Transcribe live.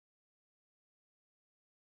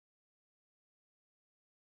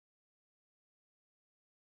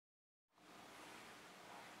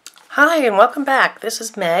Hi and welcome back. This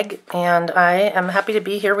is Meg and I am happy to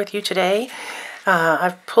be here with you today.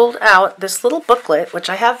 I've pulled out this little booklet which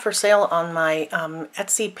I have for sale on my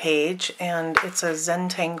Etsy page, and it's a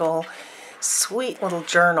Zentangle sweet little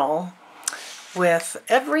journal with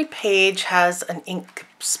every page has an ink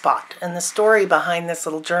spot. And the story behind this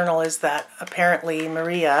little journal is that apparently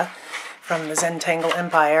Maria from the Zentangle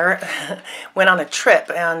Empire went on a trip,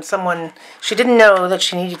 and she didn't know that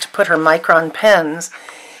she needed to put her micron pens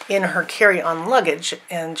in her carry-on luggage,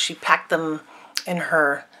 and she packed them in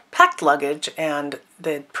her packed luggage, and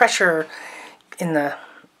the pressure in the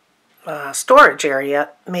storage area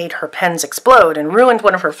made her pens explode and ruined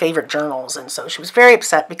one of her favorite journals. And so she was very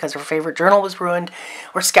upset because her favorite journal was ruined,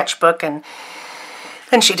 or sketchbook, and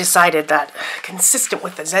then she decided that, consistent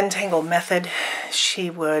with the Zentangle method, she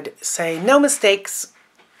would say, no mistakes,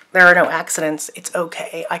 there are no accidents, it's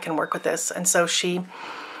okay, I can work with this. And so she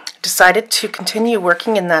decided to continue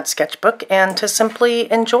working in that sketchbook and to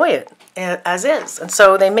simply enjoy it as is. And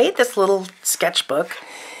so they made this little sketchbook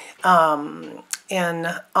in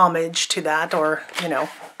homage to that, or,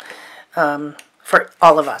 for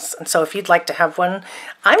all of us. And so if you'd like to have one,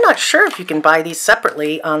 I'm not sure if you can buy these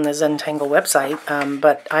separately on the Zentangle website,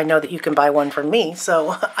 but I know that you can buy one from me,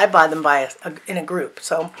 so I buy them in a group.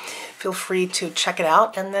 So feel free to check it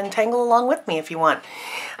out and then tangle along with me if you want.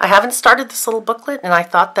 I haven't started this little booklet, and I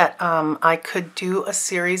thought that I could do a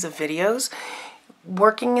series of videos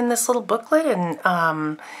working in this little booklet,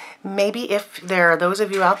 and maybe if there are those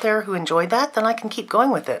of you out there who enjoyed that, then I can keep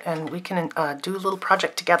going with it and we can do a little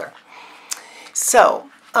project together. So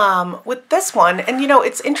with this one, and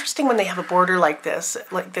it's interesting when they have a border like this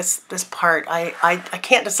part, I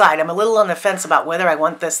can't decide. I'm a little on the fence about whether I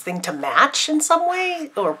want this thing to match in some way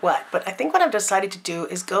or what, but I think what I've decided to do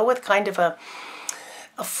is go with kind of a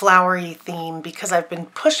flowery theme, because I've been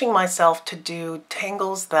pushing myself to do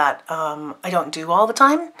tangles that I don't do all the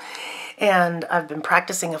time, and I've been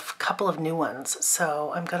practicing a couple of new ones.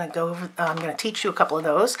 So I'm going to teach you a couple of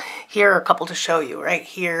those. Here are a couple to show you. Right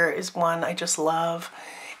here is one I just love,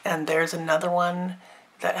 and there's another one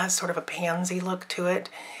that has sort of a pansy look to it.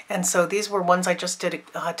 And so these were ones I just did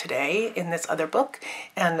today in this other book,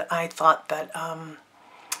 and I thought that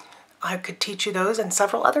I could teach you those and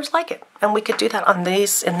several others like it, and we could do that in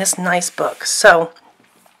this nice book. So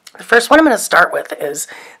the first one I'm going to start with is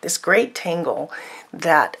this great tangle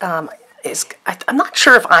that I'm not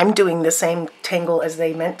sure if I'm doing the same tangle as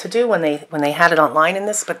they meant to do when they had it online in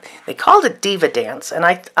this, but they called it Diva Dance, and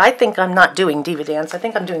I think I'm not doing Diva Dance. I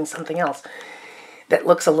think I'm doing something else that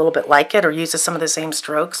looks a little bit like it or uses some of the same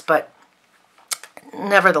strokes, but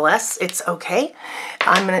nevertheless, it's okay.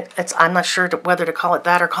 I'm not sure whether to call it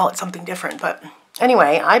that or call it something different, but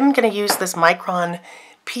anyway, I'm going to use this Micron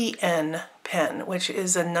PN pen, which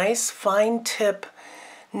is a nice fine tip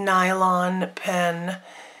nylon pen.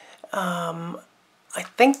 I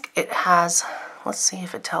think it has, let's see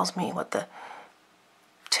if it tells me what the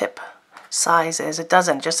tip size is. It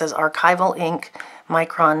doesn't, it just says archival ink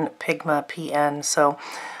Micron Pigma PN. So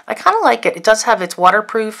I kind of like it. It does have, it's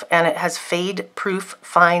waterproof, and it has fade-proof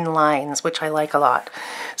fine lines, which I like a lot,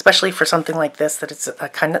 especially for something like this, that it's a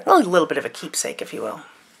little bit of a keepsake, if you will.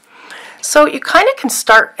 So you kind of can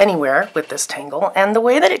start anywhere with this tangle, and the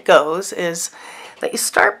way that it goes is that you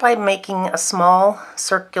start by making a small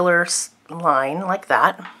circular line like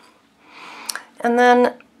that, and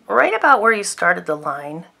then right about where you started the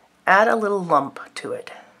line, add a little lump to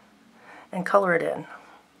it and color it in.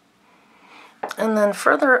 And then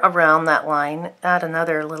further around that line, add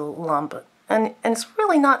another little lump. And it's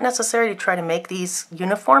really not necessary to try to make these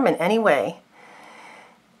uniform in any way.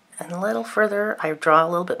 And a little further, I draw a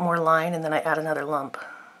little bit more line, and then I add another lump.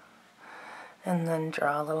 And then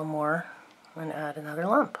draw a little more and add another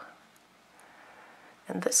lump.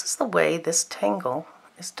 And this is the way this tangle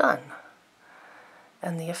is done.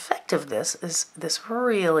 And the effect of this is this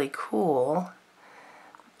really cool,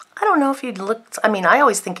 I don't know if you'd look, I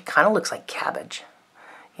always think it kind of looks like cabbage.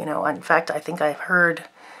 In fact, I think I've heard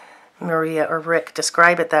Maria or Rick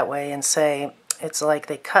describe it that way and say it's like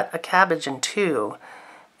they cut a cabbage in two,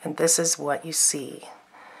 and this is what you see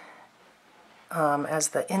as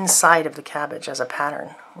the inside of the cabbage as a pattern,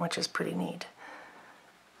 which is pretty neat.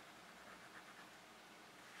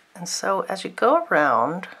 And so as you go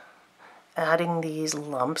around adding these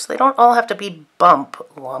lumps, they don't all have to be bump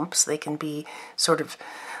lumps. They can be sort of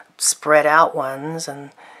spread out ones,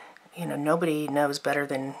 and nobody knows better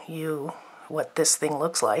than you what this thing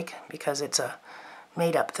looks like, because it's a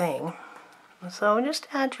made-up thing. So just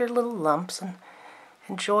add your little lumps and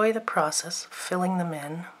enjoy the process of filling them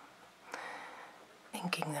in,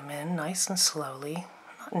 inking them in nice and slowly.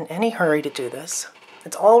 Not in any hurry to do this.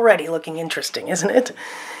 It's already looking interesting, isn't it?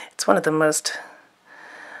 It's one of the most,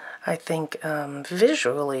 I think,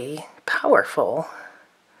 visually powerful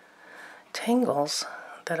tangles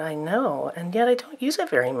that I know, and yet I don't use it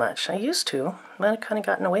very much. I used to, but I've kind of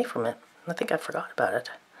gotten away from it. I think I forgot about it.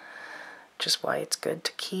 Just why it's good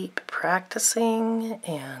to keep practicing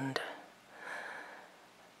and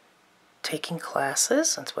taking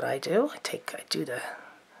classes. That's what I do. I do the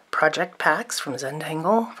project packs from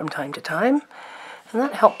Zentangle from time to time, and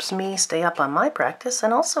that helps me stay up on my practice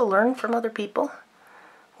and also learn from other people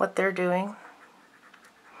what they're doing.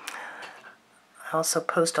 I also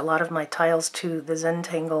post a lot of my tiles to the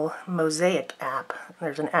Zentangle Mosaic app.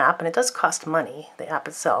 There's an app, and it does cost money, the app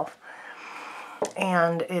itself.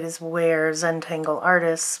 And it is where Zentangle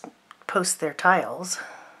artists post their tiles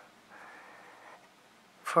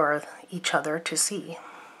for each other to see.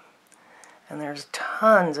 And there's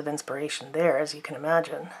tons of inspiration there, as you can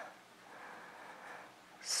imagine.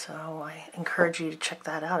 So I encourage you to check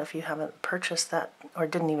that out if you haven't purchased that or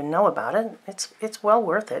didn't even know about it. It's well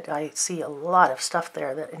worth it. I see a lot of stuff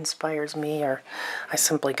there that inspires me, or I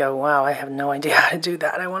simply go, wow, I have no idea how to do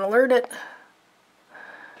that. I want to learn it.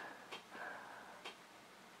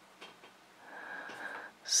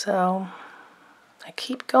 So I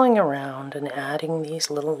keep going around and adding these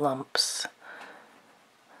little lumps,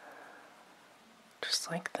 just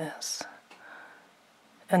like this.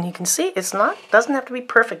 And you can see doesn't have to be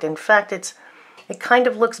perfect. In fact, it kind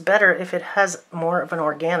of looks better if it has more of an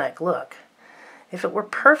organic look. If it were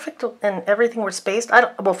perfect and everything were spaced,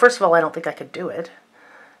 well, first of all, I don't think I could do it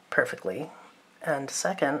perfectly. And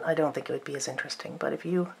second, I don't think it would be as interesting. But if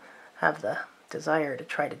you have the desire to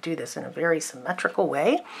try to do this in a very symmetrical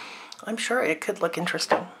way, I'm sure it could look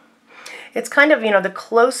interesting. It's kind of, the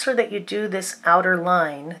closer that you do this outer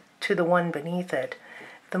line to the one beneath it,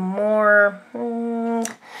 the more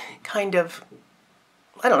kind of,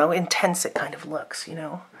 I don't know, intense it kind of looks,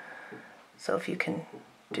 So if you can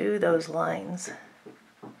do those lines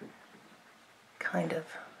kind of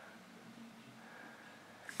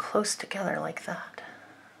close together like that,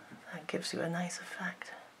 that gives you a nice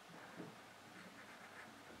effect.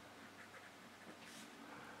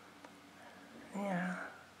 Yeah.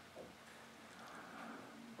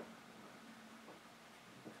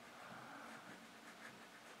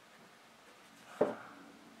 Go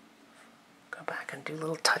back and do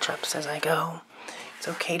little touch-ups as I go. It's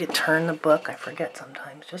okay to turn the book. I forget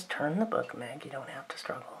sometimes. Just turn the book, Meg. You don't have to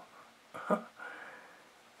struggle. How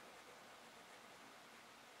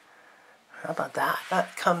about that?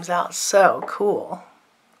 That comes out so cool.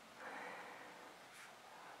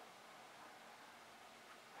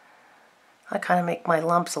 I kind of make my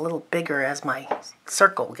lumps a little bigger as my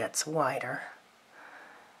circle gets wider.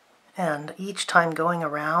 And each time going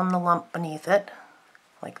around the lump beneath it,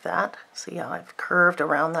 like that. See how I've curved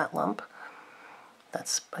around that lump?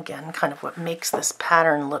 That's, again, kind of what makes this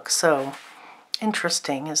pattern look so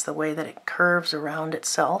interesting, is the way that it curves around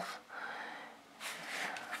itself,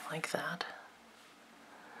 like that.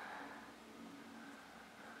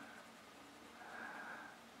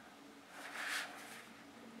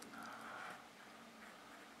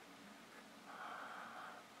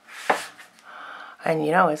 And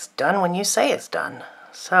it's done when you say it's done.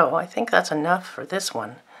 So I think that's enough for this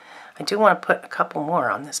one. I do want to put a couple more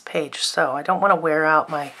on this page, so I don't want to wear out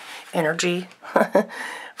my energy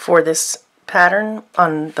for this pattern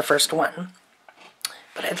on the first one.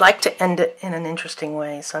 But I'd like to end it in an interesting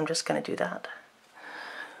way, so I'm just going to do that.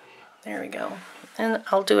 There we go. And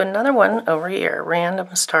I'll do another one over here,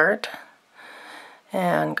 random start,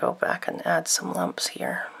 and go back and add some lumps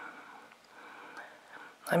here.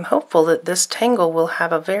 I'm hopeful that this tangle will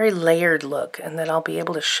have a very layered look, and that I'll be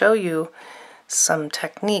able to show you some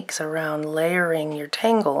techniques around layering your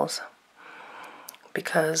tangles,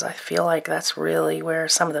 because I feel like that's really where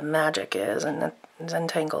some of the magic is, and the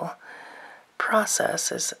Zentangle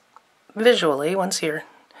process is visually, once you're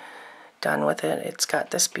done with it, it's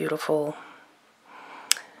got this beautiful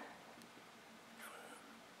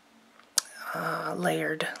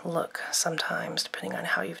layered look sometimes, depending on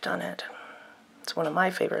how you've done it. It's one of my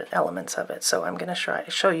favorite elements of it, so I'm going to try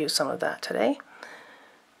to show you some of that today.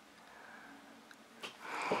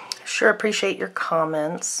 Sure appreciate your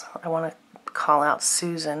comments. I want to call out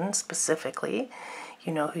Susan specifically.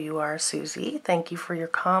 You know who you are, Susie. Thank you for your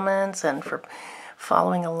comments and for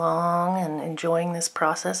following along and enjoying this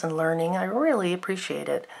process and learning. I really appreciate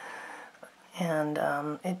it. And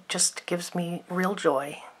it just gives me real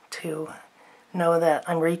joy to know that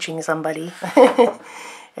I'm reaching somebody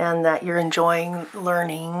and that you're enjoying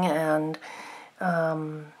learning, and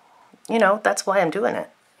that's why I'm doing it.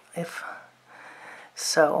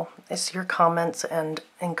 So it's your comments and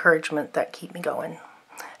encouragement that keep me going.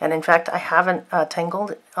 And in fact, I haven't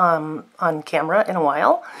tangled on camera in a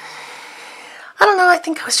while. I don't know, I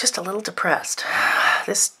think I was just a little depressed.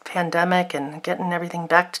 This pandemic and getting everything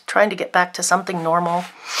back to, trying to get back to something normal,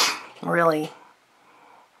 really,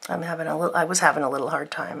 I was having a little hard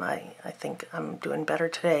time. I think I'm doing better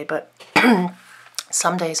today, but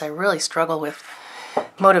some days I really struggle with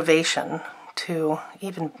motivation to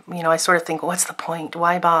even, I sort of think, what's the point?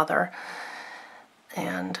 Why bother?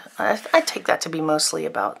 And I take that to be mostly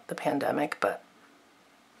about the pandemic, but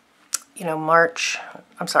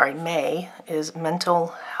May is Mental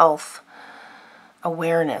Health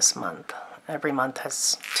Awareness Month. Every month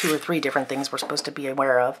has 2 or 3 different things we're supposed to be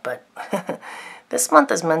aware of, but this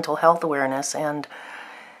month is Mental Health Awareness, and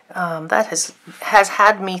that has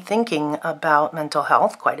had me thinking about mental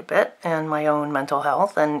health quite a bit, and my own mental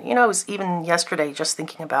health. And, I was even yesterday just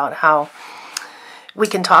thinking about how we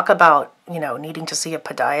can talk about, needing to see a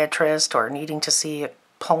podiatrist, or needing to see a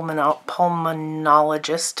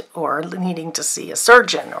pulmonologist, or needing to see a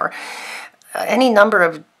surgeon, or any number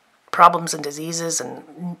of problems and diseases and,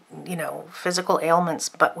 physical ailments,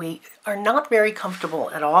 but we are not very comfortable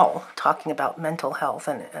at all talking about mental health.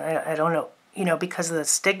 And I don't know, because of the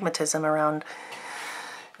stigmatism around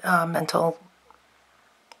mental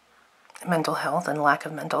health and lack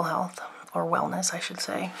of mental health, or wellness, I should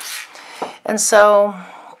say. And so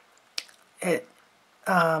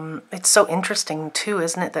it's so interesting too,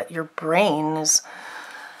 isn't it, that your brain is,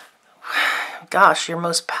 gosh, your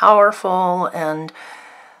most powerful and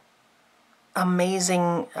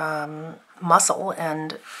amazing muscle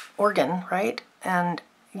and organ, right? And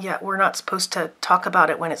yet we're not supposed to talk about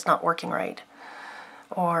it when it's not working right,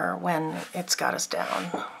 or when it's got us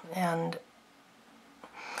down. And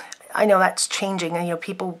I know that's changing, and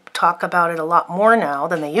people talk about it a lot more now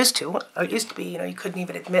than they used to. It used to be, you couldn't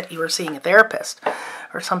even admit you were seeing a therapist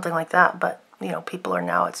or something like that. But people are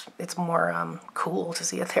now, it's more cool to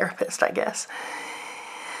see a therapist, I guess.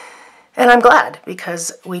 And I'm glad,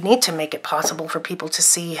 because we need to make it possible for people to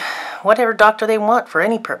see whatever doctor they want for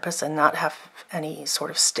any purpose, and not have any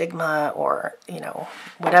sort of stigma, or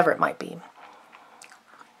whatever it might be.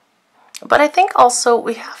 But I think also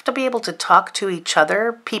we have to be able to talk to each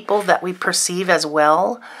other, people that we perceive as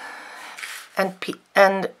well, and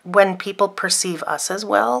when people perceive us as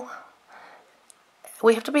well,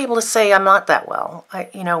 we have to be able to say, I'm not that well.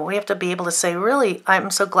 We have to be able to say, really,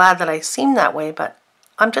 I'm so glad that I seem that way, but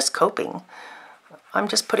I'm just coping. I'm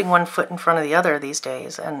just putting one foot in front of the other these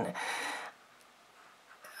days. And,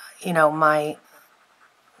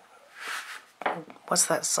 what's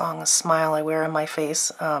that song, A Smile I Wear on My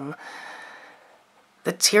Face?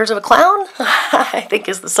 The Tears of a Clown, I think,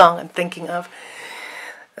 is the song I'm thinking of.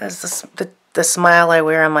 As the smile I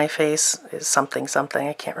wear on my face is something.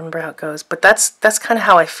 I can't remember how it goes, but that's kind of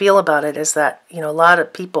how I feel about it. Is that a lot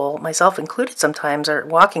of people, myself included, sometimes are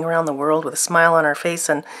walking around the world with a smile on our face,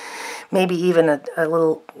 and maybe even a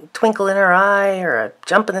little twinkle in our eye, or a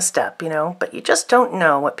jump in the step, But you just don't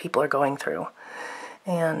know what people are going through,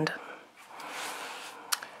 and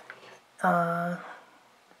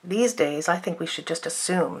these days, I think we should just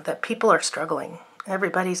assume that people are struggling.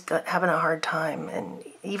 Everybody's having a hard time, and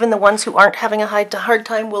even the ones who aren't having a hard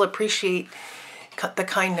time will appreciate the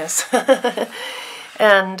kindness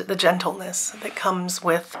and the gentleness that comes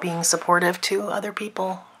with being supportive to other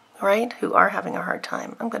people, right, who are having a hard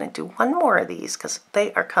time. I'm going to do one more of these because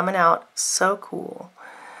they are coming out so cool.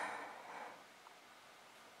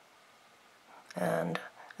 And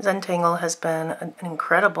Zentangle has been an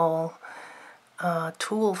incredible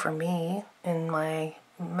tool for me in my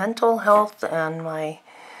mental health and my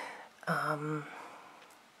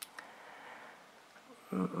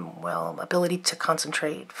ability to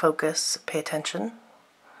concentrate, focus, pay attention.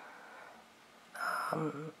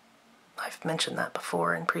 I've mentioned that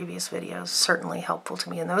before in previous videos. Certainly helpful to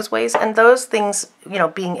me in those ways. And those things,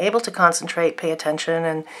 being able to concentrate, pay attention,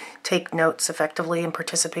 and take notes effectively, and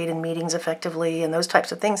participate in meetings effectively, and those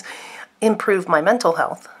types of things improve my mental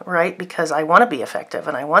health, right? Because I want to be effective,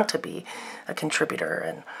 and I want to be a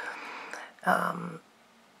contributor, and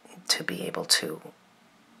to be able to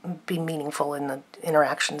be meaningful in the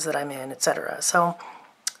interactions that I'm in, etc. So,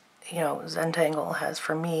 Zentangle has,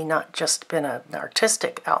 for me, not just been an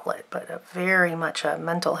artistic outlet, but very much a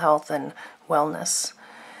mental health and wellness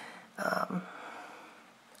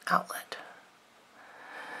outlet.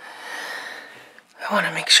 I want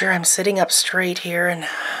to make sure I'm sitting up straight here and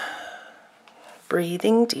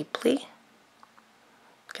breathing deeply.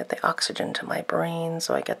 Get the oxygen to my brain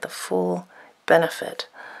so I get the full benefit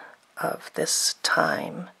of this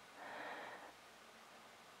time.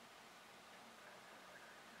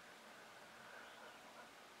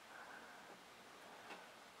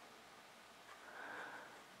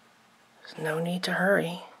 There's no need to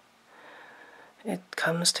hurry. It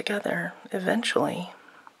comes together eventually.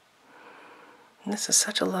 And this is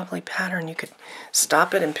such a lovely pattern. You could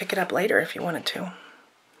stop it and pick it up later if you wanted to.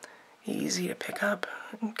 Easy to pick up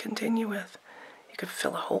and continue with. You could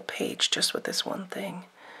fill a whole page just with this one thing.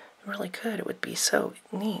 You really could. It would be so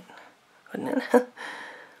neat, wouldn't it?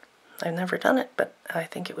 I've never done it, but I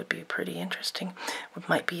think it would be pretty interesting. It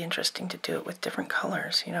might be interesting to do it with different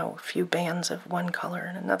colors, you know, a few bands of one color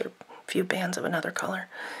and another few bands of another color,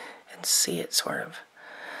 and see it sort of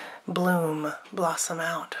blossom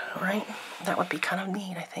out, right? That would be kind of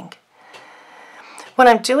neat, I think. When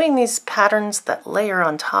I'm doing these patterns that layer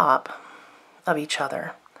on top of each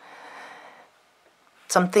other,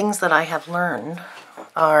 some things that I have learned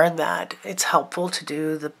are that it's helpful to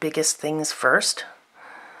do the biggest things first,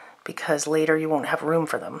 because later you won't have room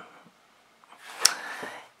for them.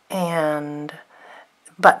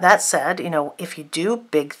 But that said, you know, if you do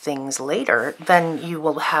big things later, then you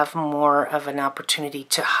will have more of an opportunity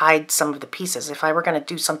to hide some of the pieces. If I were going to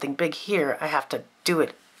do something big here, I have to do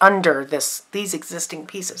it under these existing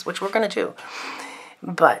pieces, which we're going to do.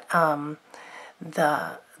 But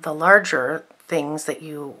the larger things that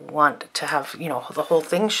you want to have, you know, the whole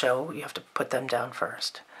thing show, you have to put them down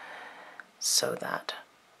first, so that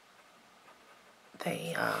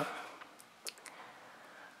they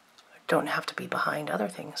don't have to be behind other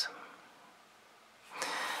things.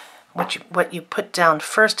 What you put down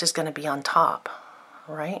first is going to be on top,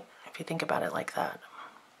 right? If you think about it like that.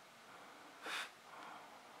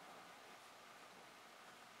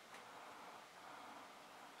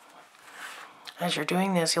 As you're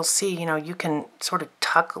doing this, you'll see, you know, you can sort of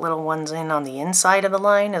tuck little ones in on the inside of the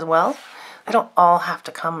line as well. They don't all have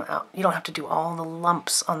to come out. You don't have to do all the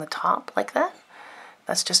lumps on the top like that.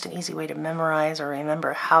 That's just an easy way to memorize or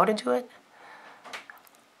remember how to do it.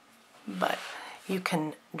 But you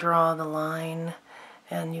can draw the line,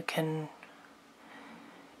 and you can,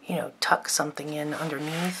 you know, tuck something in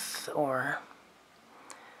underneath, or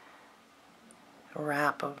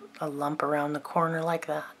wrap a lump around the corner like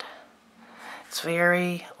that. It's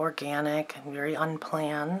very organic and very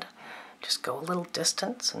unplanned. Just go a little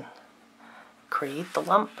distance and create the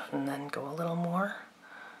lump, and then go a little more.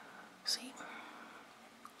 See?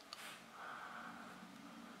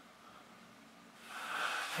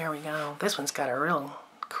 There we go. This one's got a real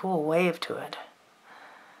cool wave to it.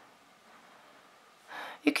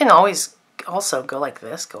 You can always also go like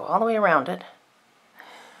this, go all the way around it.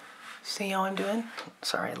 See how I'm doing?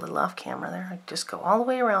 Sorry, a little off camera there. Just go all the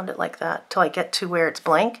way around it like that till I get to where it's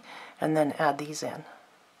blank, and then add these in.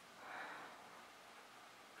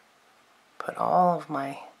 Put all of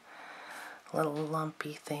my little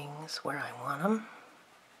lumpy things where I want them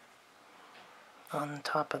on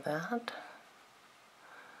top of that.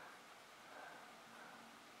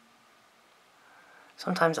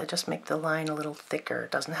 Sometimes I just make the line a little thicker.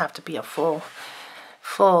 It doesn't have to be a full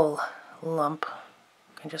lump.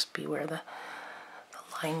 It can just be where the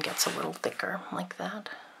line gets a little thicker, like that.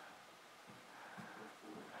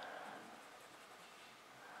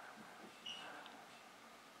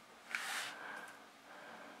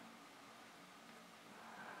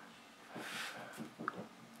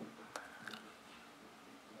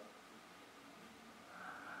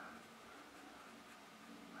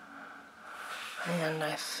 And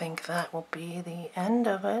I think that will be the end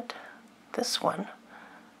of it, this one.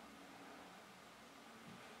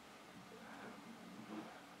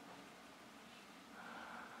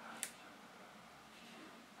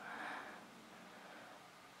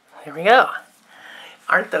 There we go.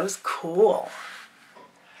 Aren't those cool?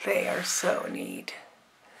 They are so neat.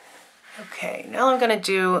 Okay, now I'm going to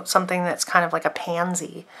do something that's kind of like a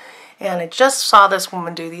pansy. And I just saw this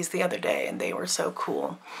woman do these the other day, and they were so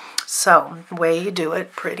cool. So, the way you do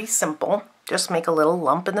it, pretty simple. Just make a little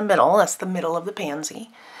lump in the middle. That's the middle of the pansy.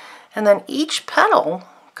 And then each petal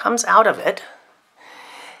comes out of it.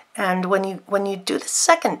 And when you do the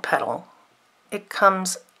second petal, it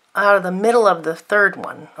comes out of the middle of the third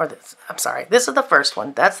one. I'm sorry, this is the first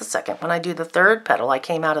one. That's the second. When I do the third petal, I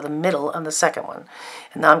came out of the middle of the second one.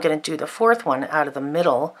 And now I'm going to do the fourth one out of the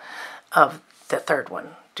middle of the third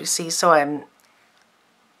one. Do you see? So I'm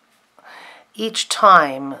each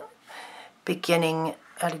time beginning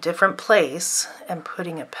at a different place and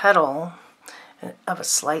putting a petal of a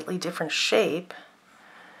slightly different shape,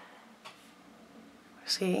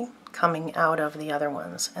 see, coming out of the other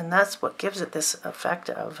ones. And that's what gives it this effect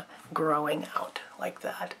of growing out like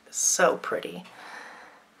that. So pretty.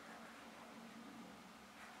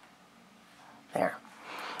 There.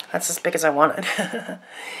 That's as big as I wanted.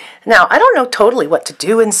 Now, I don't know totally what to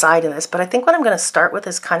do inside of this, but I think what I'm going to start with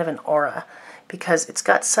is kind of an aura, because it's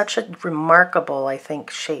got such a remarkable, I think,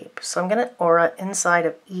 shape. So I'm going to aura inside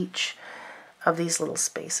of each of these little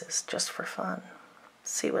spaces just for fun.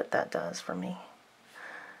 See what that does for me.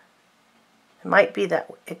 It might be that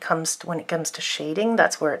when it comes to shading,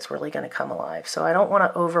 that's where it's really going to come alive. So I don't want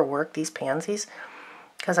to overwork these pansies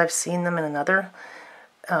because I've seen them in another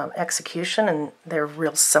execution and they're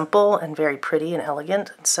real simple and very pretty and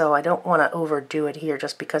elegant. So I don't want to overdo it here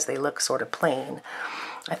just because they look sort of plain.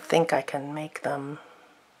 I think I can make them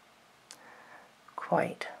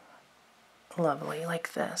quite lovely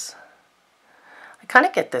like this. I kind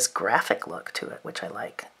of get this graphic look to it, which I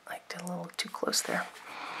like. I did a little too close there.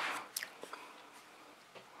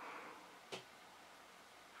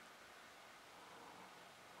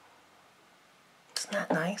 Isn't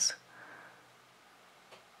that nice?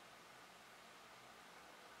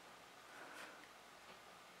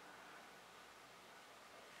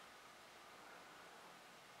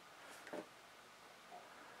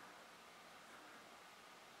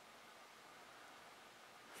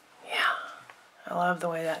 I love the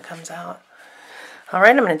way that comes out. All right,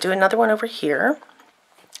 I'm going to do another one over here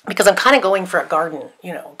because I'm kind of going for a garden,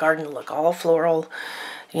 garden look, all floral,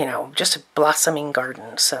 just a blossoming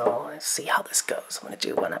garden. So let's see how this goes. I'm going to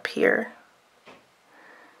do one up here.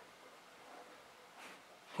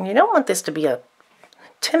 And you don't want this to be a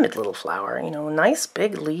timid little flower, nice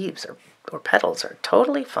big leaves or petals are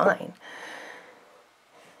totally fine.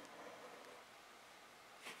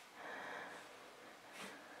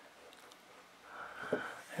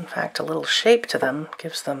 In fact, a little shape to them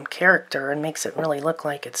gives them character and makes it really look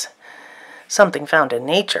like it's something found in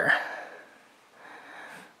nature.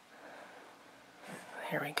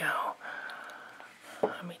 Here we go.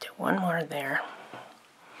 Let me do one more there.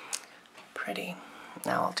 Pretty.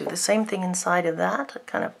 Now I'll do the same thing inside of that,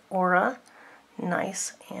 kind of aura,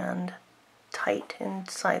 nice and tight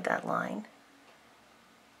inside that line.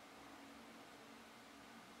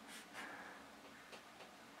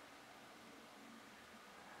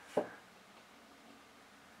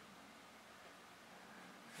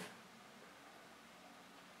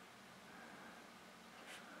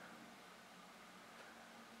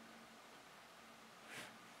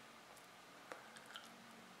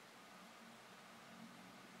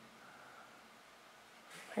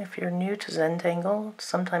 If you're new to Zentangle,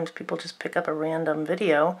 sometimes people just pick up a random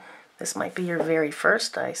video. This might be your very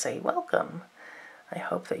first. I say welcome. I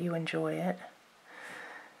hope that you enjoy it.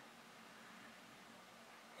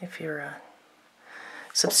 If you're a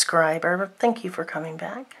subscriber, thank you for coming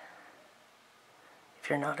back. If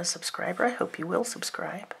you're not a subscriber, I hope you will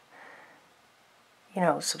subscribe.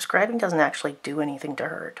 Subscribing doesn't actually do anything to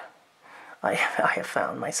hurt. I have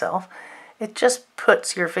found myself. It just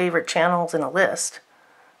puts your favorite channels in a list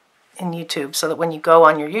in YouTube so that when you go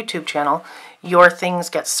on your YouTube channel, your things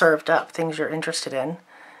get served up, things you're interested in,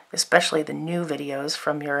 especially the new videos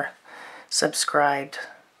from your subscribed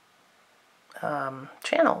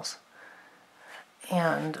channels.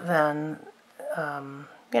 And then,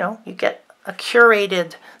 you get a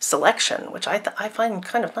curated selection, which I find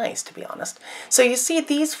kind of nice, to be honest. So you see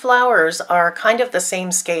these flowers are kind of the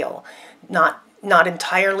same scale, not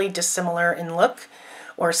entirely dissimilar in look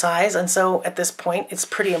or size, and so at this point it's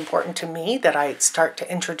pretty important to me that I start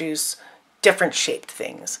to introduce different shaped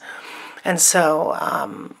things. And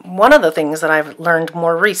so one of the things that I've learned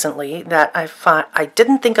more recently that I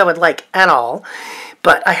didn't think I would like at all,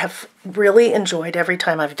 but I have really enjoyed every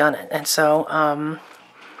time I've done it. And so, I'm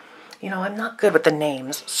not good with the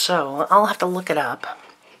names, so I'll have to look it up.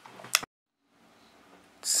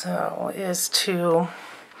 So is to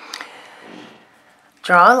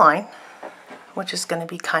draw a line, which is going to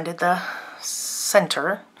be kind of the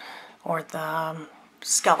center or the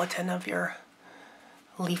skeleton of your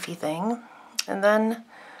leafy thing. And then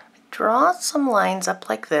draw some lines up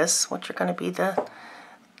like this, which are going to be the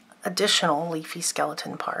additional leafy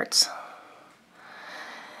skeleton parts.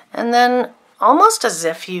 And then almost as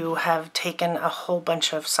if you have taken a whole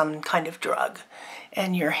bunch of some kind of drug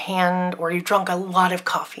and your hand, or you drunk a lot of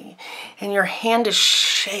coffee, and your hand is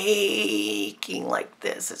shaking like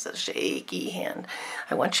this. It's a shaky hand.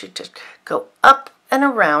 I want you to go up and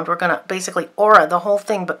around. We're going to basically aura the whole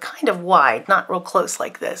thing, but kind of wide, not real close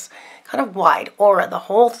like this. Kind of wide, aura the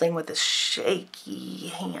whole thing with this shaky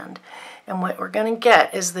hand. And what we're going to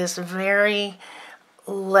get is this very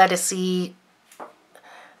lettucey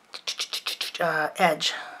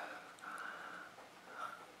edge.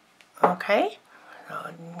 Okay?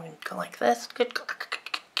 I'm going to go like this. Good.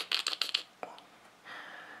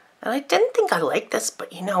 And I didn't think I liked this,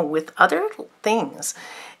 but with other things,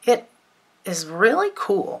 it is really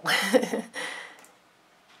cool.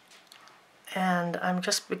 and I'm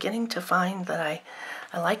just beginning to find that I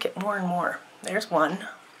like it more and more. There's one.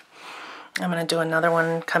 I'm going to do another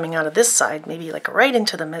one coming out of this side, maybe like right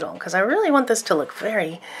into the middle, because I really want this to look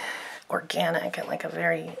very organic and like a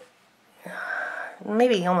very,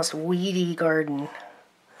 maybe almost weedy garden.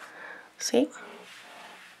 See?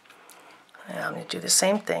 And I'm going to do the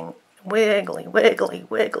same thing. Wiggly, wiggly,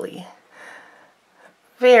 wiggly.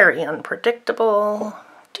 Very unpredictable.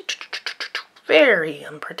 Very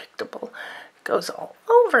unpredictable. Goes all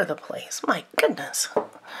over the place. My goodness.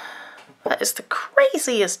 That is the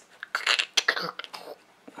craziest.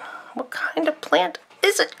 What kind of plant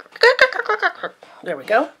is it? There we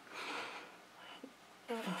go.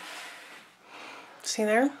 See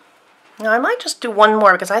there? Now I might just do one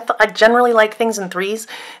more because I generally like things in threes,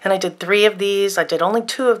 and I did 3 of these. I did only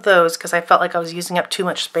 2 of those because I felt like I was using up too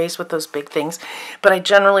much space with those big things. But I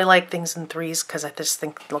generally like things in threes because I just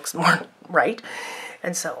think it looks more right.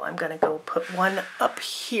 And so I'm going to go put one up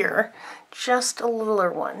here, just a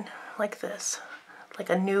littler one like this, like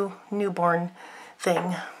a newborn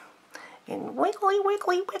thing. And wiggly,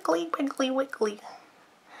 wiggly, wiggly, wiggly, wiggly.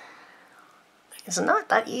 It's not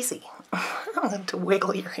that easy to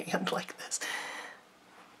wiggle your hand like this.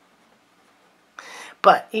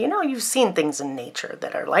 But, you know, you've seen things in nature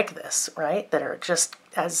that are like this, right? That are just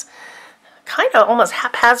as kind of almost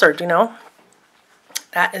haphazard, you know?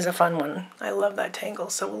 That is a fun one. I love that tangle.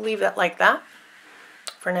 So we'll leave that like that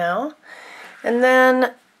for now. And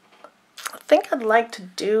then I think I'd like to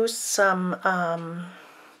do some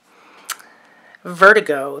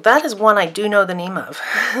Vertigo. That is one I do know the name of.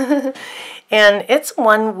 And it's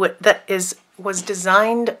one that was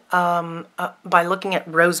designed by looking at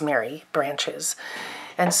rosemary branches.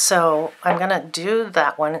 And so I'm going to do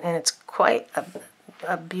that one, and it's quite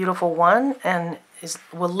a beautiful one, and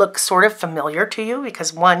will look sort of familiar to you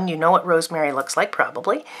because, one, you know what rosemary looks like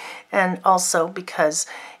probably, and also because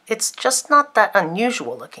it's just not that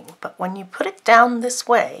unusual looking. But when you put it down this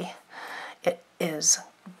way, it is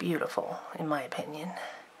beautiful, in my opinion.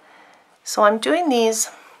 So I'm doing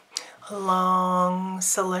these long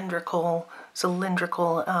cylindrical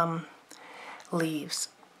leaves.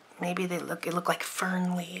 Maybe they look like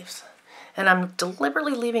fern leaves. And I'm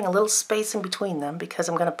deliberately leaving a little space in between them because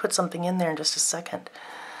I'm going to put something in there in just a second.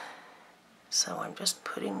 So I'm just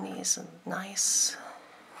putting these nice.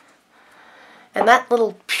 And that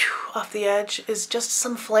little pew off the edge is just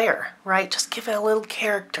some flair, right? Just give it a little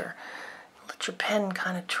character. Let your pen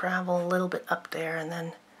kind of travel a little bit up there and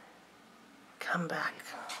then come back,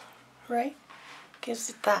 right? Gives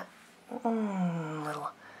it that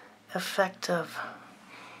little effect of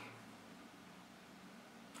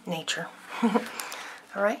nature.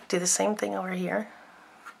 All right, do the same thing over here.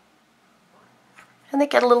 And they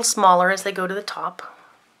get a little smaller as they go to the top.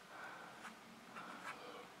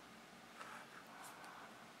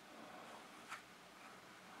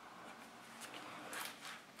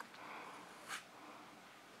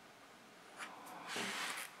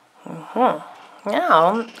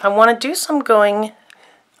 Now, I want to do some going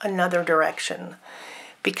another direction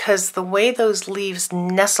because the way those leaves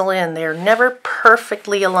nestle in, they're never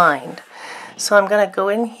perfectly aligned. So I'm going to go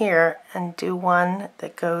in here and do one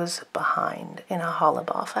that goes behind in a hollow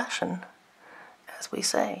ball fashion, as we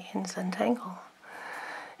say in Zentangle.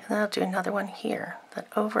 And then I'll do another one here that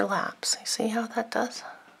overlaps. You see how that does?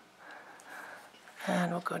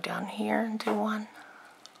 And we'll go down here and do one.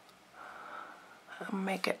 And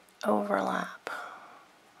make it overlap.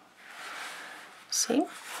 See?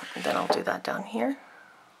 And then I'll do that down here.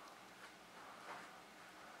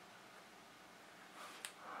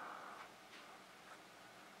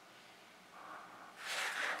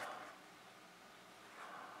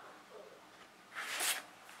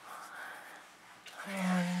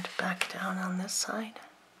 And back down on this side.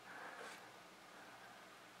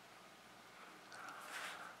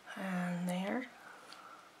 And there.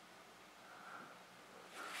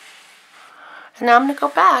 And now I'm going to go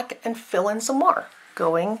back and fill in some more,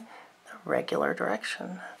 going the regular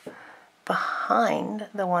direction behind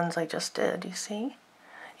the ones I just did, you see?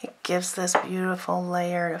 It gives this beautiful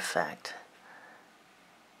layered effect.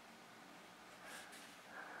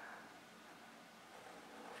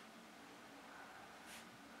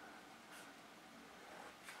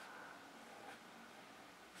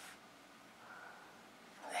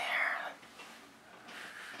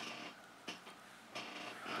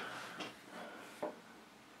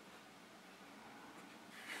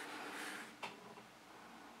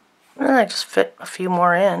 And I just fit a few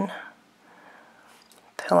more in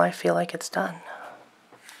till I feel like it's done.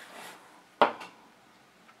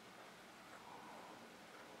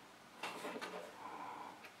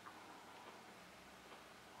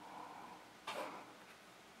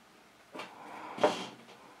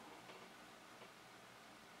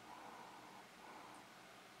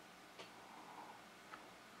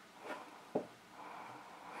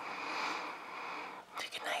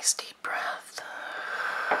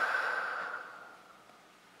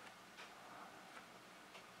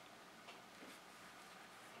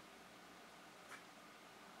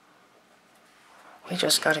 We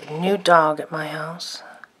just got a new dog at my house,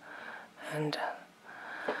 and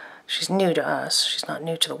she's new to us. She's not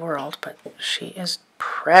new to the world, but she is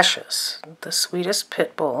precious. The sweetest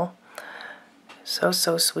pit bull. So,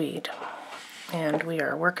 so sweet. And we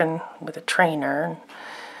are working with a trainer and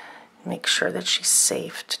make sure that she's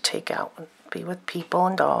safe to take out and be with people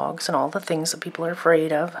and dogs and all the things that people are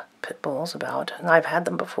afraid of, pit bulls about. And I've had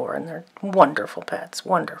them before, and they're wonderful pets,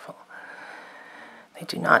 wonderful. They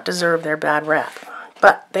do not deserve their bad rap.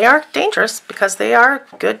 But they are dangerous because they are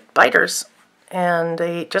good biters. And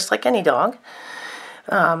they, just like any dog,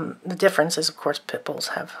 the difference is, of course, pit bulls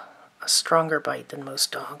have a stronger bite than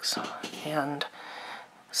most dogs. And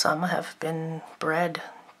some have been bred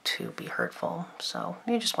to be hurtful. So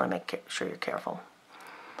you just want to make sure you're careful.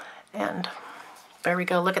 And there we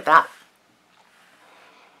go. Look at that.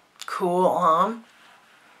 Cool, huh? I'm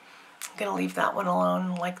going to leave that one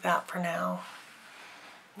alone like that for now.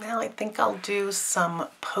 Now I think I'll do some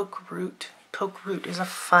poke root. Poke root is a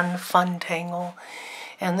fun tangle.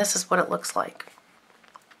 And this is what it looks like.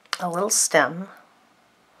 A little stem.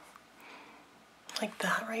 Like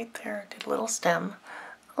that right there. Did a little stem.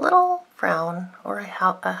 A little frown or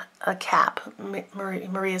a cap.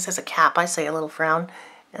 Maria says a cap. I say a little frown.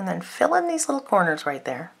 And then fill in these little corners right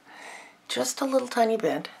there. Just a little tiny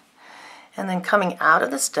bit. And then coming out of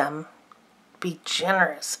the stem, be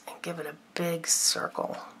generous and give it a big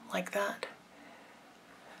circle like that.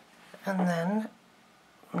 And then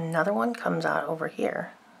another one comes out over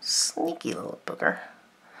here. Sneaky little booger.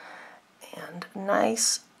 And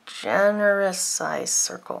nice, generous size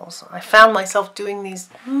circles. I found myself doing these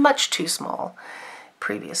much too small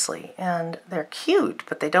previously. And they're cute,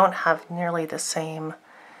 but they don't have nearly the same,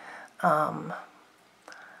 I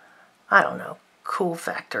don't know, cool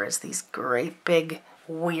factor as these great big,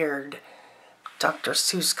 weird Dr.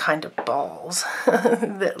 Seuss kind of balls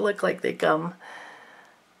that look like they come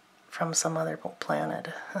from some other planet.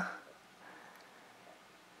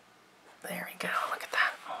 There we go, look at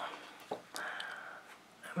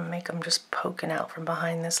that. Make them just poking out from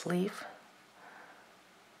behind this leaf.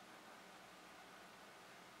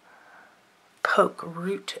 Poke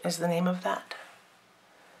root is the name of that.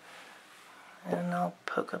 And I'll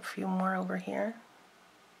poke a few more over here.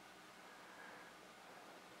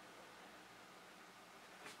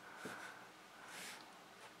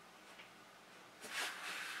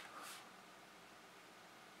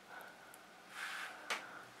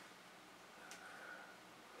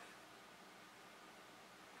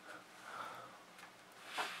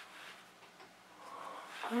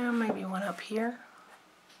 And maybe one up here.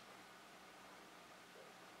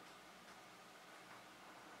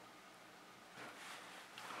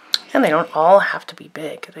 And they don't all have to be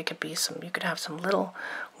big. They could be some, you could have some little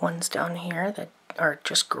ones down here that are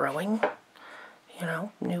just growing. You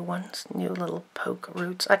know, new ones, new little poke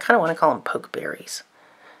roots. I kind of want to call them poke berries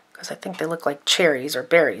because I think they look like cherries or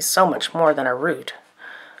berries so much more than a root.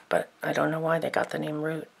 But I don't know why they got the name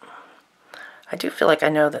root. I do feel like I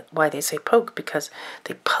know that why they say poke because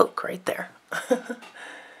they poke right there.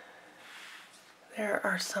 There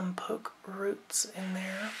are some poke roots in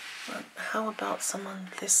there. But how about some on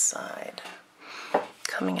this side?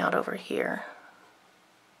 Coming out over here.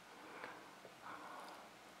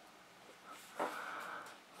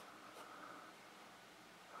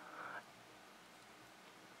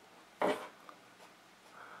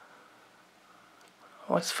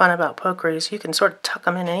 What's fun about poke root is you can sort of tuck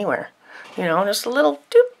them in anywhere. You know, just a little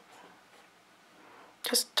doop.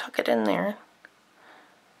 Just tuck it in there.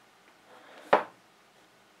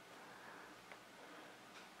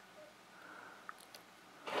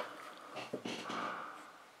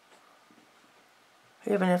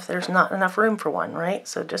 Even if there's not enough room for one, right?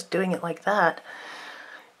 So just doing it like that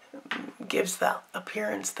gives that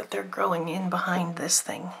appearance that they're growing in behind this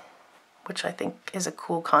thing, which I think is a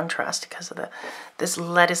cool contrast because of this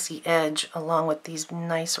lettucey edge along with these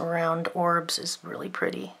nice round orbs is really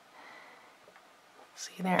pretty.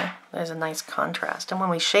 See there? There's a nice contrast. And when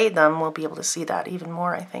we shade them, we'll be able to see that even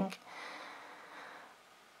more, I think.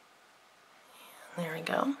 And there we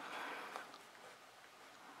go.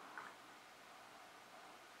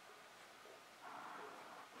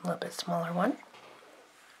 A little bit smaller one.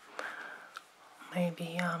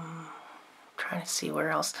 Maybe trying to see where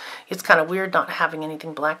else. It's kind of weird not having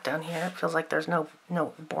anything black down here. It feels like there's no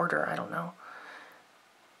border. I don't know.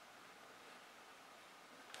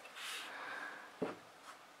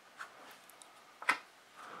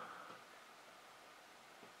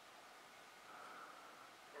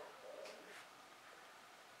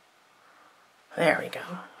 There we go.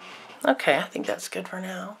 Okay, I think that's good for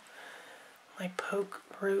now. My poke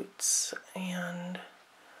roots and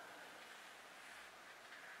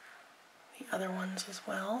other ones as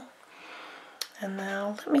well. And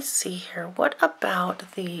now let me see here. What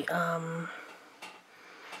about the I'm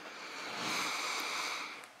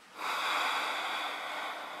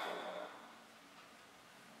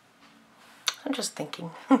just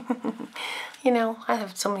thinking. You know, I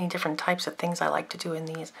have so many different types of things I like to do in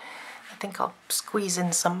these. I think I'll squeeze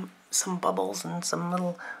in some bubbles and some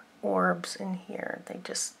little orbs in here. They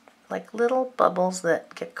just like little bubbles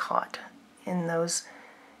that get caught in those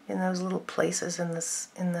little places in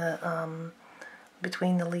the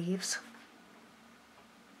between the leaves.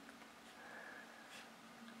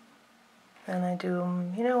 And I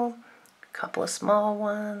do, you know, a couple of small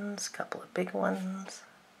ones, a couple of big ones.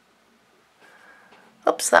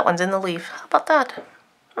 Oops, that one's in the leaf. How about that?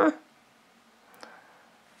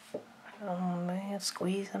 Man,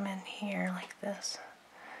 squeeze them in here like this.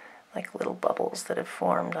 Like little bubbles that have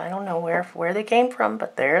formed. I don't know where they came from,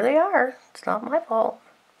 but there they are. It's not my fault.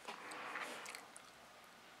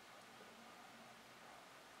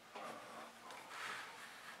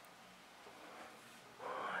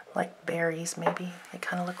 Like berries, maybe. They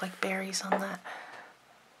kind of look like berries on that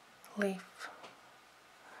leaf.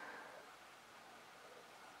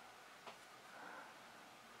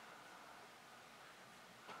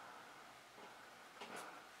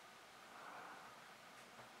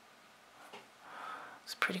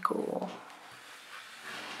 It's pretty cool.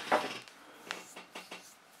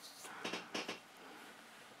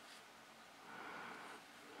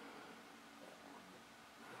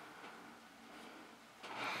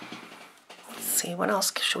 Let's see, what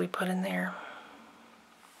else should we put in there?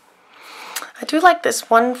 I do like this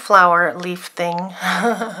one flower leaf thing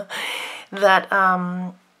that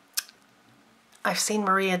I've seen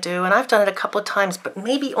Maria do, and I've done it a couple of times, but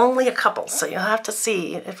maybe only a couple, so you'll have to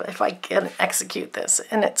see if I can execute this.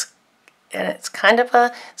 And it's kind of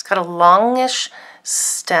it's got a longish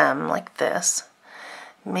stem like this.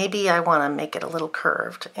 Maybe I want to make it a little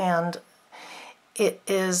curved, and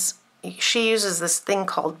she uses this thing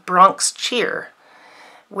called Bronx Cheer,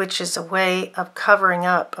 which is a way of covering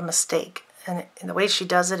up a mistake. And the way she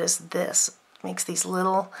does it is this. Makes these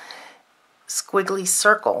little squiggly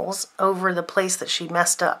circles over the place that she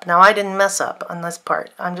messed up. Now, I didn't mess up on this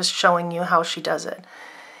part. I'm just showing you how she does it.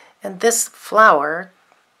 And this flower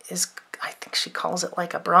is, I think she calls it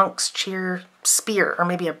like a Bronx Cheer spear, or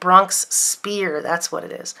maybe a Bronx spear. That's what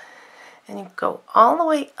it is. And you go all the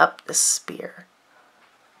way up the spear.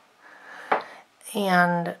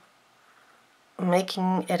 And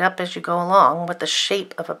making it up as you go along, what the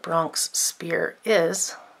shape of a Bronx spear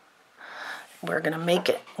is, we're going to make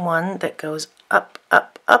it one that goes up,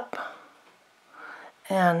 up, up,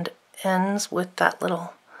 and ends with that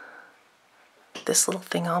this little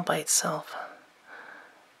thing all by itself.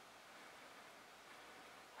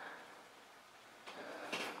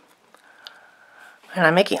 And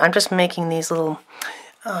I'm just making these little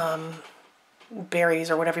berries,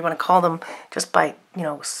 or whatever you want to call them, just by, you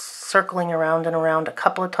know, circling around and around a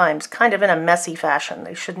couple of times, kind of in a messy fashion.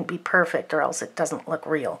 They shouldn't be perfect, or else it doesn't look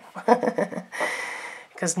real.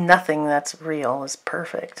 Because nothing that's real is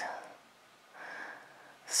perfect.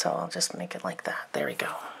 So I'll just make it like that. There we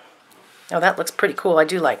go. Oh, that looks pretty cool. I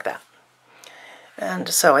do like that. And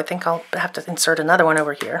so I think I'll have to insert another one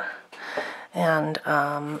over here. And,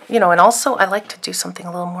 you know, and also I like to do something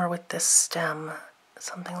a little more with this stem.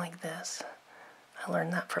 Something like this. I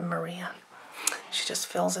learned that from Maria. She just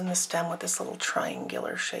fills in the stem with this little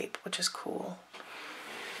triangular shape, which is cool.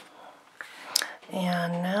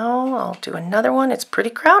 And now I'll do another one. It's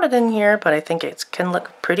pretty crowded in here, but I think it can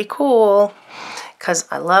look pretty cool because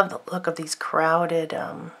I love the look of these crowded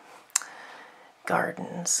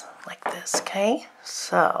gardens like this, okay?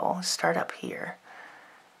 So start up here.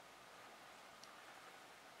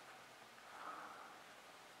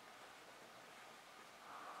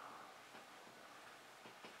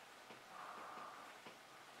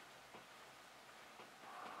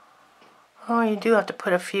 Oh, you do have to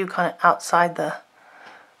put a few kind of outside the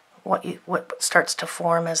what starts to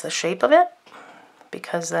form as the shape of it,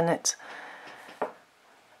 because then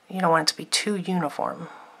you don't want it to be too uniform.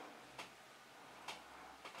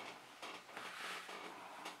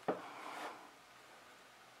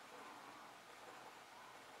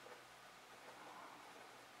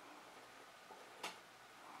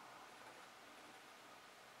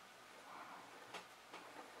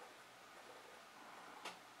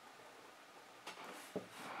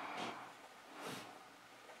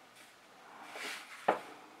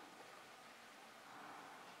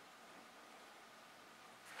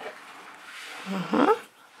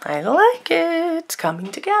 I like it. It's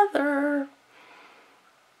coming together.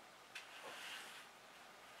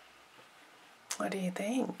 What do you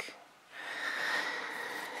think?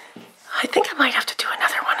 I think I might have to do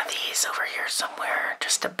another one of these over here somewhere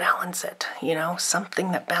just to balance it, you know,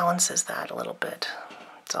 something that balances that a little bit.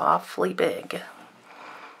 It's awfully big.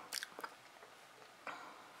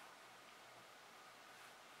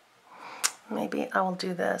 Maybe I will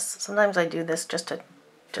do this. Sometimes I do this just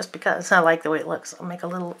because I like the way it looks. I'll make a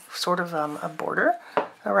little sort of a border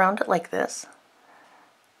around it like this.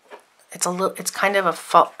 It's kind of a,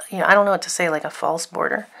 you know, I don't know what to say, like a false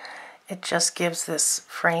border. It just gives this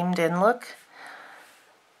framed in look.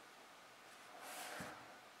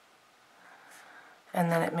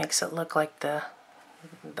 And then it makes it look like the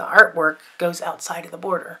artwork goes outside of the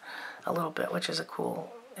border a little bit, which is a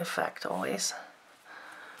cool effect always.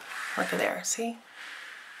 Look at there, see?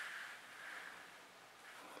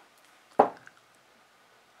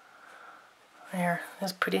 There,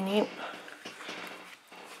 that's pretty neat.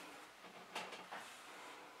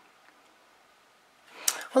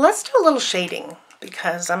 Well, let's do a little shading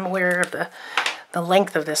because I'm aware of the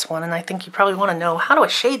length of this one, and I think you probably want to know, how do I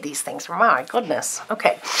shade these things? My goodness.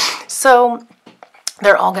 Okay, so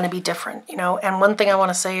they're all going to be different, you know, and one thing I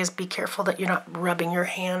want to say is be careful that you're not rubbing your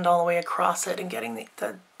hand all the way across it and getting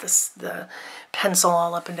the pencil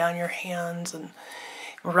all up and down your hands and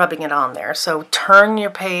rubbing it on there. So turn your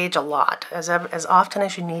page a lot, as often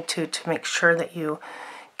as you need to make sure that you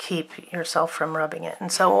keep yourself from rubbing it.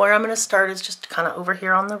 And so where I'm going to start is just kind of over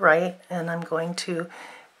here on the right, and I'm going to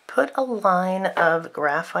put a line of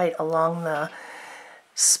graphite along the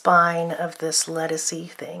spine of this lettucey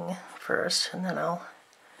thing first, and then I'll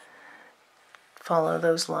follow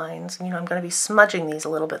those lines. You know, I'm going to be smudging these a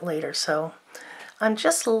little bit later, so I'm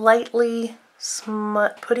just lightly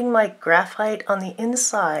putting my graphite on the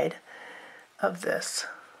inside of this,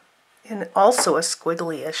 in also a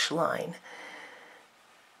squiggly-ish line.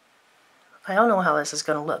 I don't know how this is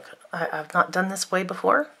going to look. I've not done this way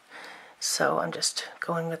before, so I'm just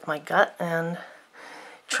going with my gut and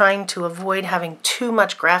trying to avoid having too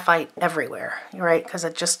much graphite everywhere, right? Because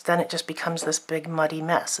then it just becomes this big muddy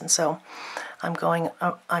mess. And so I'm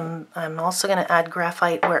also going to add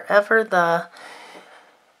graphite wherever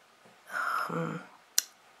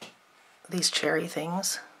these cherry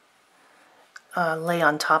things lay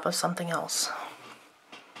on top of something else,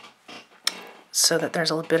 so that there's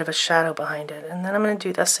a little bit of a shadow behind it. And then I'm going to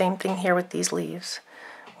do the same thing here with these leaves.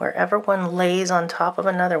 Wherever one lays on top of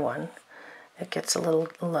another one, it gets a little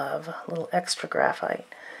love, a little extra graphite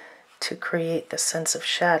to create the sense of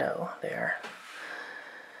shadow there.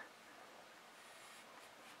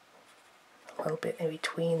 A little bit in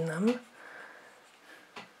between them.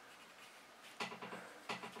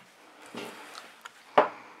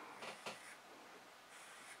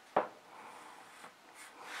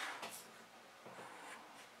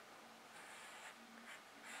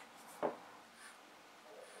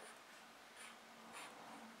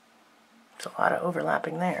 There's a lot of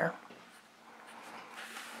overlapping there.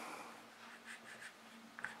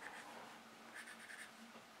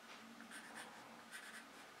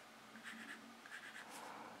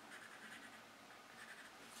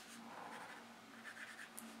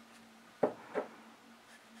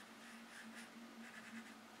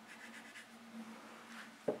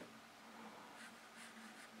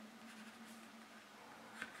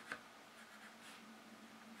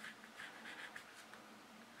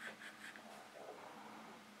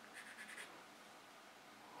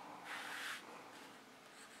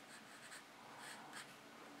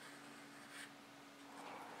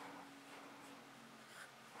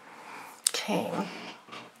 Okay.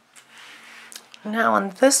 Now on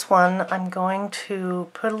this one, I'm going to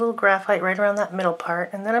put a little graphite right around that middle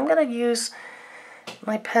part, and then I'm going to use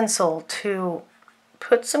my pencil to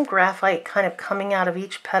put some graphite kind of coming out of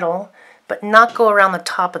each petal, but not go around the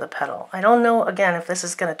top of the petal. I don't know, again, if this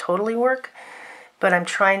is going to totally work, but I'm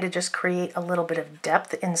trying to just create a little bit of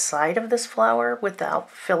depth inside of this flower without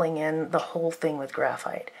filling in the whole thing with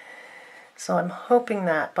graphite. So I'm hoping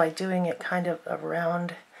that by doing it kind of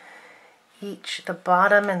around the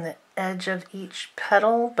bottom and the edge of each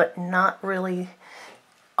petal, but not really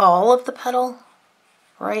all of the petal,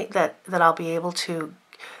 right? That I'll be able to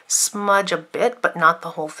smudge a bit, but not the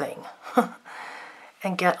whole thing,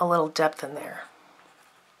 and get a little depth in there.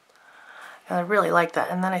 And I really like that.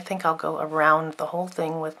 And then I think I'll go around the whole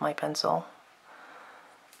thing with my pencil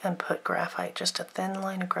and put graphite, just a thin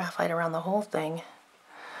line of graphite around the whole thing.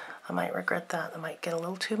 I might regret that. I might get a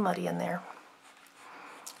little too muddy in there,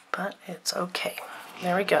 but it's okay.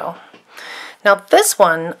 There we go. Now this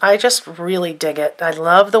one, I just really dig it. I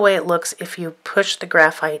love the way it looks if you push the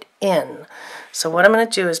graphite in. So what I'm going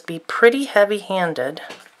to do is be pretty heavy-handed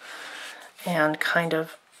and kind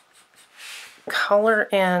of color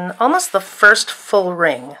in almost the first full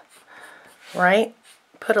ring right?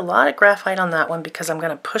 Put a lot of graphite on that one because I'm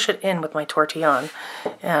going to push it in with my tortillon,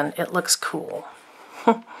 and it looks cool.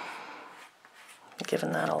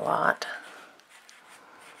 Giving that a lot,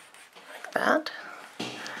 like that.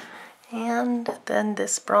 And then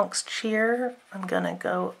this Bronx cheer, I'm going to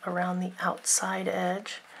go around the outside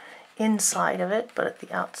edge, inside of it, but at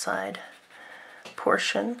the outside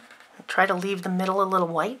portion. Try to leave the middle a little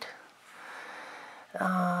white.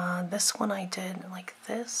 This one I did like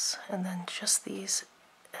this, and then just these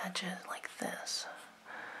edges like this.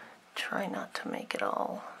 Try not to make it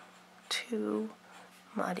all too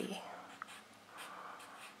muddy.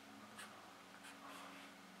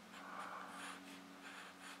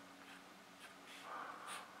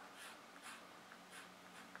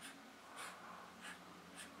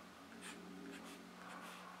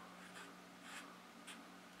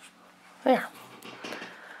 There.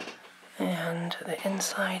 And the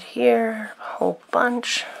inside here, a whole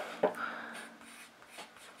bunch.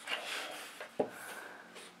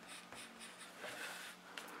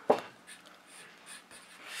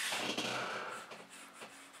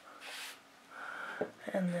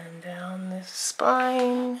 And then down this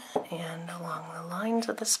spine, and along the lines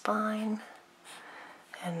of the spine,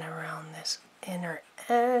 and around this inner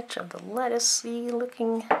edge of the lettucey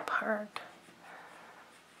looking part.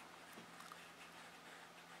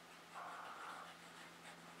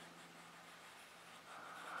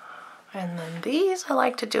 And then these I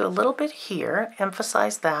like to do a little bit here,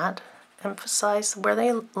 emphasize that, emphasize where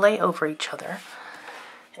they lay over each other.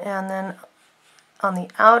 And then on the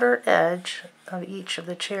outer edge of each of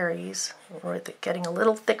the cherries, we're getting a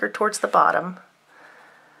little thicker towards the bottom.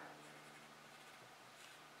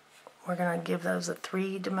 We're going to give those a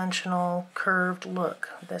three-dimensional curved look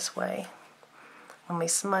this way. When we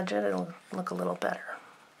smudge it, it'll look a little better.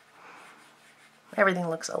 Everything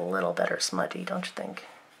looks a little better smudgy, don't you think?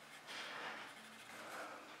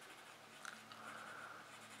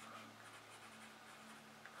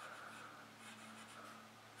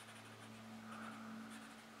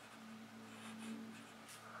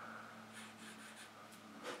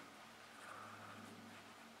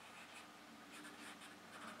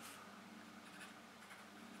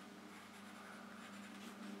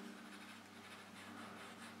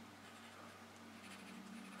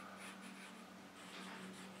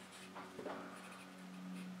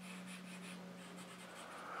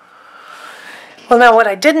 Well, now what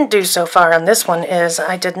I didn't do so far on this one is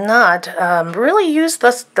I did not really use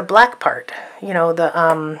the black part, you know,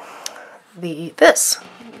 the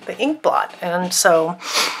ink blot. And so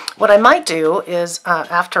what I might do is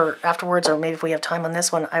afterwards, or maybe if we have time on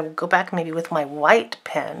this one, I will go back maybe with my white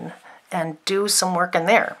pen and do some work in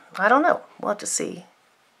there. I don't know. We'll have to see.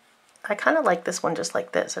 I kind of like this one just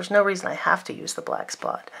like this. There's no reason I have to use the black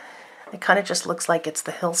spot. It kind of just looks like it's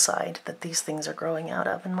the hillside that these things are growing out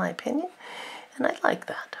of, in my opinion. And I like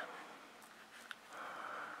that.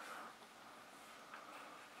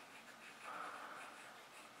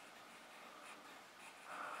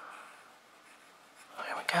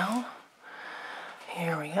 There we go.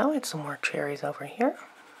 Here we go. It's some more cherries over here.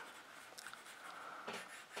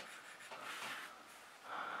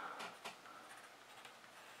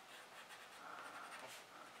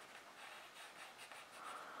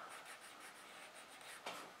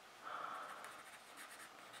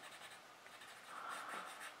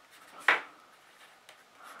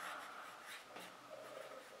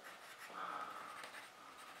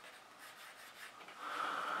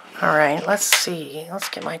 All right, let's see. Let's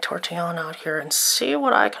get my tortillon out here and see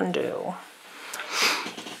what I can do.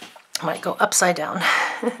 I might go upside down.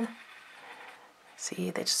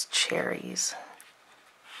 See, they're just cherries.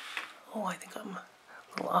 Oh, I think I'm a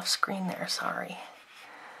little off screen there, sorry.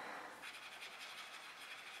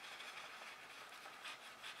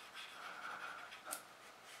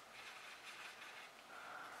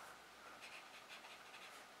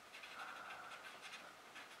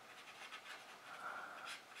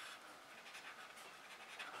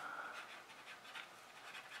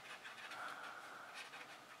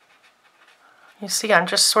 You see, I'm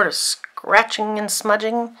just sort of scratching and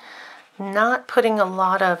smudging, not putting a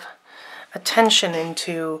lot of attention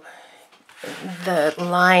into the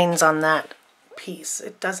lines on that piece.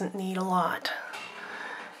 It doesn't need a lot.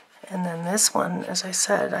 And then this one, as I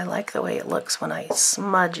said, I like the way it looks when I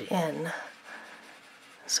smudge in.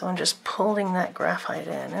 So I'm just pulling that graphite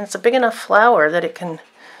in. And it's a big enough flower that it can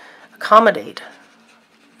accommodate,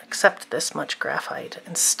 accept this much graphite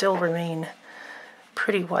and still remain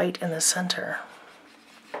pretty white in the center.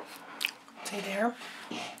 See there?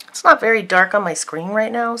 It's not very dark on my screen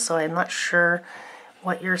right now, so I'm not sure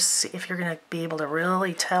what if you're going to be able to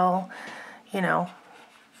really tell, you know,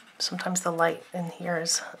 sometimes the light in here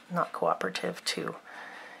is not cooperative to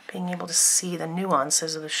being able to see the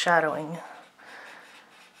nuances of the shadowing.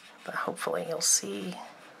 But hopefully you'll see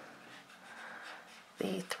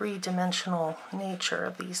the three-dimensional nature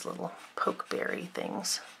of these little pokeberry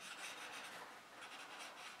things.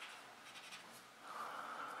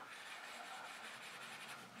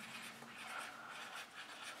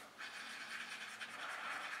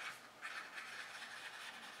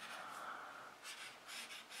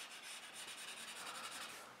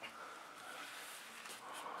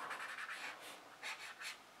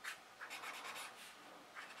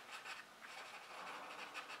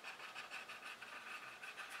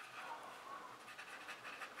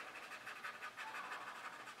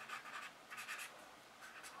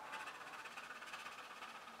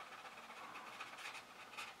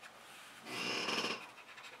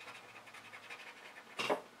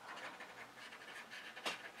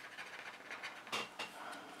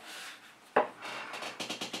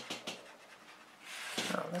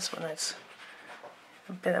 Oh, this one is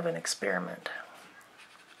a bit of an experiment.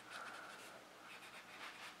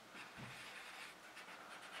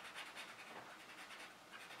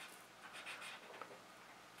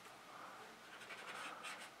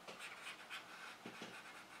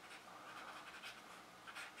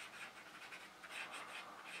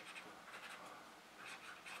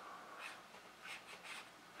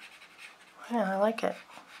 Yeah, I like it.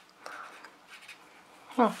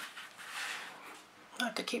 I'll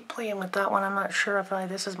have to keep playing with that one. I'm not sure if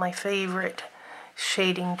this is my favorite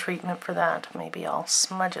shading treatment for that. Maybe I'll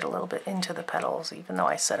smudge it a little bit into the petals, even though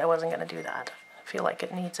I said I wasn't going to do that. I feel like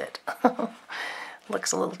it needs it.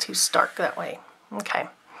 Looks a little too stark that way. Okay,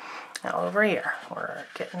 now over here, we're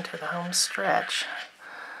getting to the home stretch.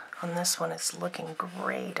 On this one, it's looking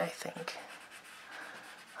great, I think.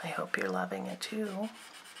 I hope you're loving it too.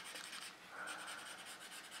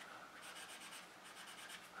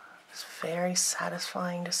 It's very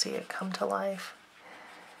satisfying to see it come to life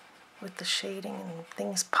with the shading and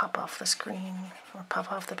things pop off the screen or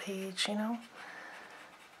pop off the page, you know?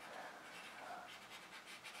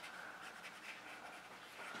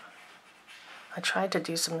 I tried to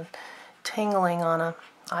do some tangling on an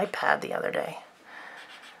iPad the other day,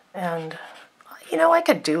 and you know, I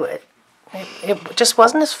could do it. It just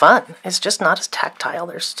wasn't as fun. It's just not as tactile.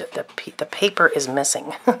 There's the paper is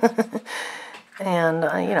missing. And,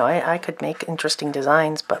 you know, I could make interesting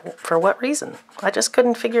designs, but for what reason? I just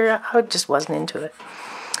couldn't figure out. I just wasn't into it.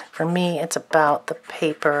 For me, it's about the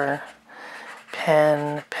paper,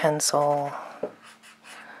 pen, pencil.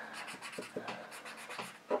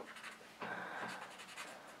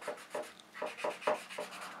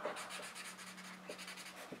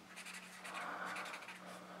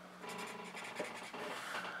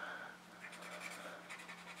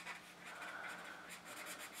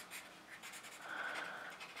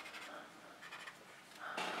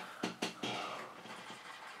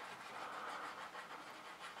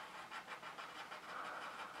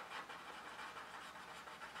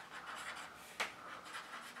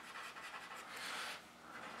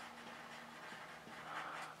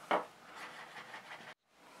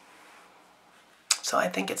 So I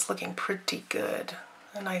think it's looking pretty good.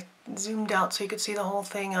 And I zoomed out so you could see the whole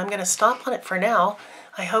thing. I'm going to stop on it for now.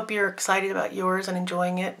 I hope you're excited about yours and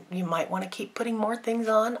enjoying it. You might want to keep putting more things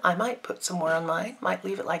on. I might put some more on mine. Might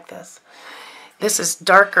leave it like this. This is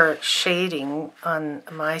darker shading on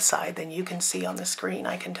my side than you can see on the screen,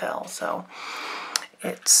 I can tell. So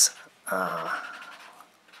it's...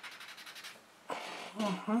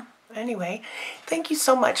 Anyway, thank you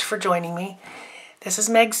so much for joining me. This is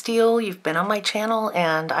Meg Steele. You've been on my channel,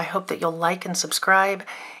 and I hope that you'll like and subscribe,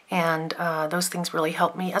 and those things really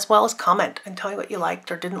help me, as well as comment and tell me what you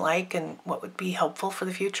liked or didn't like and what would be helpful for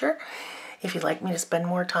the future. If you'd like me to spend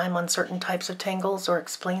more time on certain types of tangles or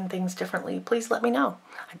explain things differently, please let me know.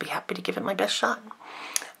 I'd be happy to give it my best shot.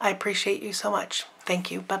 I appreciate you so much.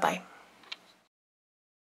 Thank you. Bye-bye.